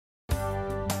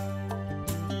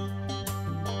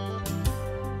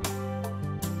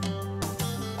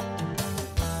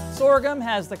Sorghum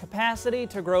has the capacity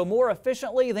to grow more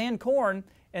efficiently than corn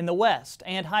in the West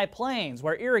and High Plains,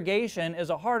 where irrigation is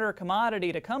a harder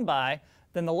commodity to come by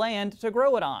than the land to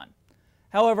grow it on.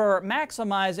 However,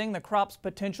 maximizing the crop's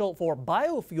potential for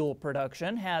biofuel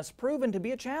production has proven to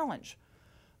be a challenge.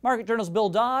 Market Journal's Bill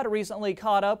Dodd recently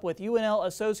caught up with UNL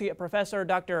Associate Professor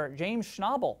Dr. James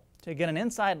Schnable to get an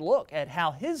inside look at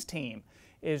how his team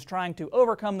is trying to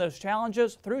overcome those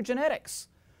challenges through genetics.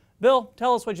 Bill,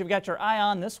 tell us what you've got your eye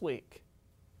on this week.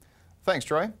 Thanks,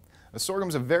 Troy. Sorghum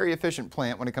is a very efficient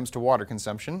plant when it comes to water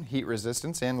consumption, heat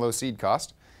resistance, and low seed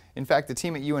cost. In fact, the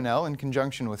team at UNL, in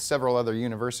conjunction with several other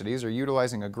universities, are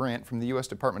utilizing a grant from the U.S.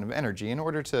 Department of Energy in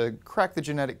order to crack the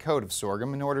genetic code of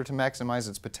sorghum in order to maximize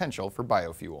its potential for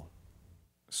biofuel.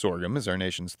 Sorghum is our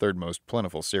nation's third most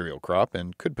plentiful cereal crop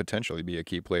and could potentially be a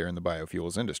key player in the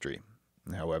biofuels industry.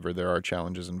 However, there are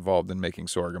challenges involved in making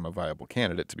sorghum a viable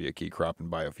candidate to be a key crop in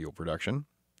biofuel production.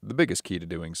 The biggest key to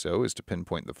doing so is to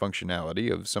pinpoint the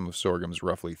functionality of some of sorghum's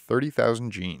roughly 30,000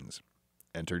 genes.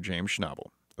 Enter James Schnable,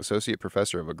 Associate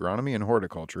Professor of Agronomy and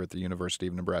Horticulture at the University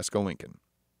of Nebraska-Lincoln.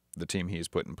 The team he has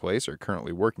put in place are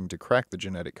currently working to crack the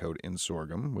genetic code in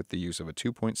sorghum with the use of a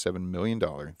 $2.7 million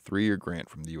three-year grant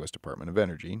from the U.S. Department of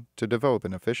Energy to develop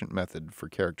an efficient method for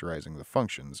characterizing the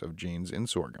functions of genes in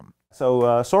sorghum.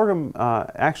 So sorghum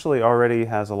actually already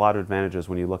has a lot of advantages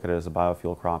when you look at it as a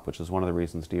biofuel crop, which is one of the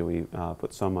reasons DOE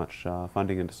put so much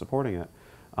funding into supporting it.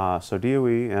 So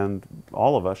DOE and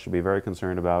all of us should be very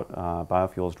concerned about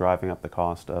biofuels driving up the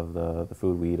cost of the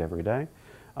food we eat every day.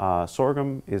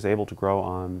 Sorghum is able to grow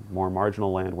on more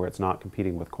marginal land where it's not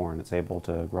competing with corn. It's able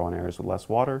to grow in areas with less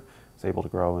water. It's able to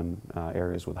grow in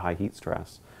areas with high heat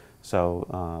stress.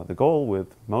 So the goal with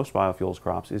most biofuels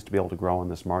crops is to be able to grow on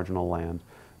this marginal land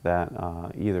that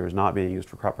either is not being used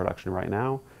for crop production right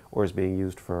now or is being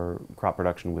used for crop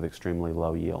production with extremely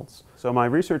low yields. So my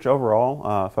research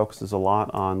overall focuses a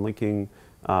lot on linking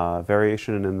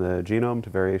variation in the genome to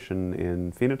variation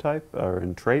in phenotype or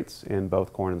in traits in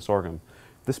both corn and sorghum.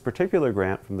 This particular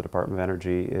grant from the Department of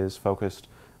Energy is focused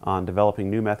on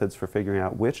developing new methods for figuring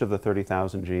out which of the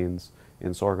 30,000 genes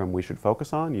in sorghum we should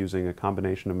focus on using a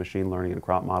combination of machine learning and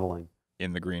crop modeling.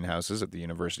 In the greenhouses at the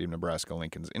University of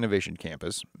Nebraska-Lincoln's Innovation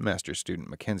Campus, master's student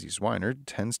Mackenzie Swiner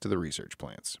tends to the research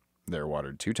plants. They're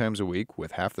watered 2 times a week,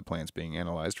 with half the plants being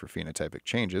analyzed for phenotypic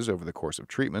changes over the course of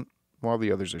treatment, while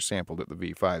the others are sampled at the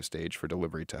V5 stage for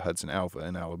delivery to Hudson Alpha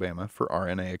in Alabama for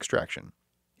RNA extraction.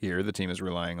 Here, the team is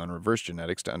relying on reverse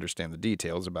genetics to understand the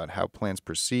details about how plants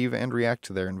perceive and react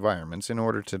to their environments in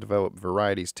order to develop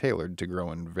varieties tailored to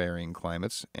grow in varying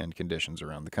climates and conditions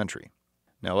around the country.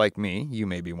 Now, like me, you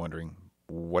may be wondering,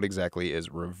 what exactly is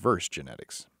reverse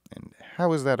genetics, and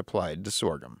how is that applied to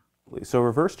sorghum? So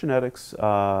reverse genetics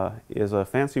is a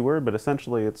fancy word, but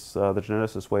essentially it's the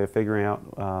geneticist's way of figuring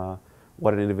out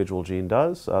what an individual gene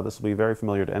does. This will be very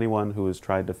familiar to anyone who has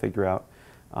tried to figure out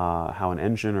how an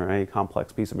engine or any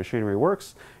complex piece of machinery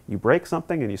works. You break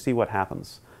something and you see what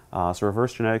happens. So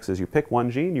reverse genetics is you pick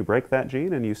one gene, you break that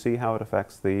gene, and you see how it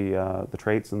affects the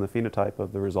traits and the phenotype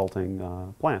of the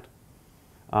resulting plant.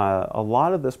 A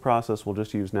lot of this process will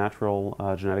just use natural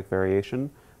genetic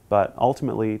variation, but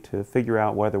ultimately to figure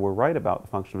out whether we're right about the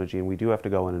function of a gene, we do have to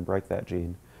go in and break that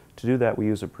gene. To do that, we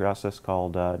use a process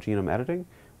called genome editing,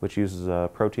 which uses a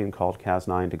protein called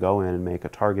Cas9 to go in and make a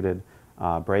targeted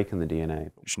break in the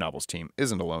DNA. Schnabel's team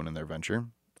isn't alone in their venture.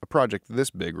 A project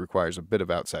this big requires a bit of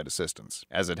outside assistance.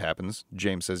 As it happens,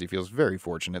 James says he feels very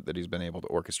fortunate that he's been able to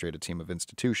orchestrate a team of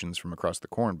institutions from across the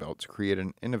Corn Belt to create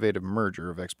an innovative merger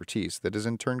of expertise that is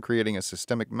in turn creating a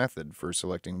systemic method for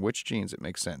selecting which genes it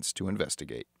makes sense to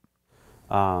investigate.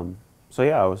 So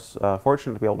yeah, I was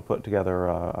fortunate to be able to put together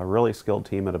a really skilled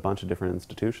team at a bunch of different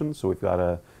institutions. So we've got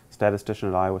a statistician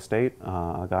at Iowa State,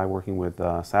 a guy working with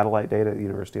satellite data at the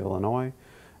University of Illinois,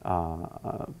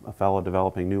 a fellow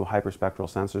developing new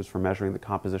hyperspectral sensors for measuring the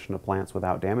composition of plants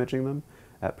without damaging them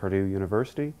at Purdue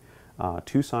University,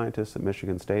 2 scientists at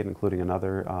Michigan State, including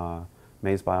another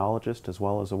maize biologist, as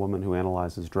well as a woman who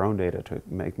analyzes drone data to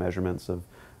make measurements of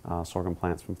sorghum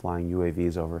plants from flying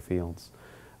UAVs over fields.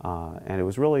 And it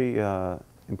was really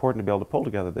important to be able to pull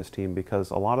together this team because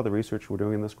a lot of the research we're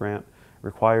doing in this grant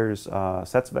requires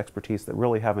sets of expertise that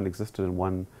really haven't existed in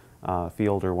one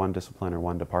field or one discipline or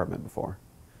one department before.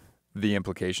 The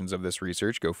implications of this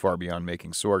research go far beyond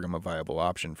making sorghum a viable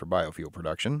option for biofuel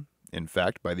production. In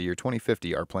fact, by the year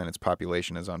 2050, our planet's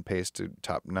population is on pace to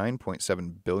top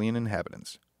 9.7 billion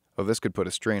inhabitants. Well, this could put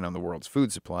a strain on the world's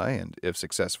food supply, and if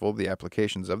successful, the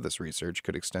applications of this research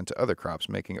could extend to other crops,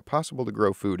 making it possible to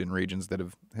grow food in regions that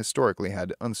have historically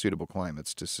had unsuitable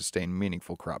climates to sustain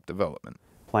meaningful crop development.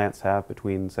 Plants have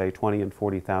between, say, 20 and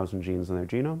 40,000 genes in their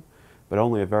genome. but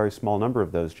only a very small number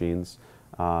of those genes,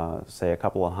 say a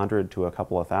couple of hundred to a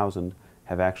couple of thousand,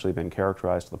 have actually been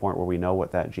characterized to the point where we know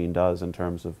what that gene does in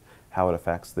terms of how it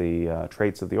affects the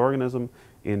traits of the organism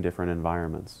in different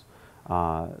environments.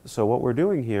 So what we're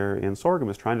doing here in sorghum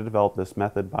is trying to develop this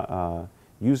method by,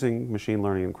 using machine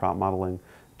learning and crop modeling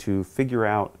to figure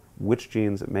out which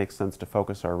genes it makes sense to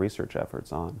focus our research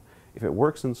efforts on. If it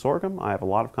works in sorghum, I have a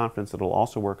lot of confidence that it'll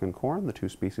also work in corn. The two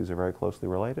species are very closely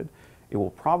related. It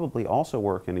will probably also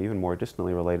work in even more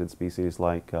distantly related species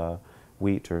like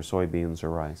wheat or soybeans or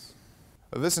rice.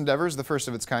 This endeavor is the first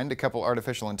of its kind to couple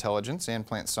artificial intelligence and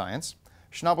plant science.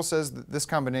 Schnable says that this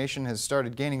combination has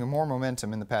started gaining more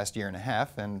momentum in the past year and a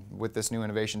half, and with this new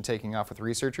innovation taking off with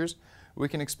researchers, we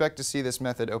can expect to see this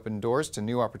method open doors to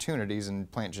new opportunities in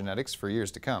plant genetics for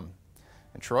years to come.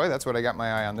 And Troy, that's what I got my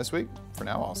eye on this week. For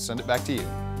now, I'll send it back to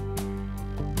you.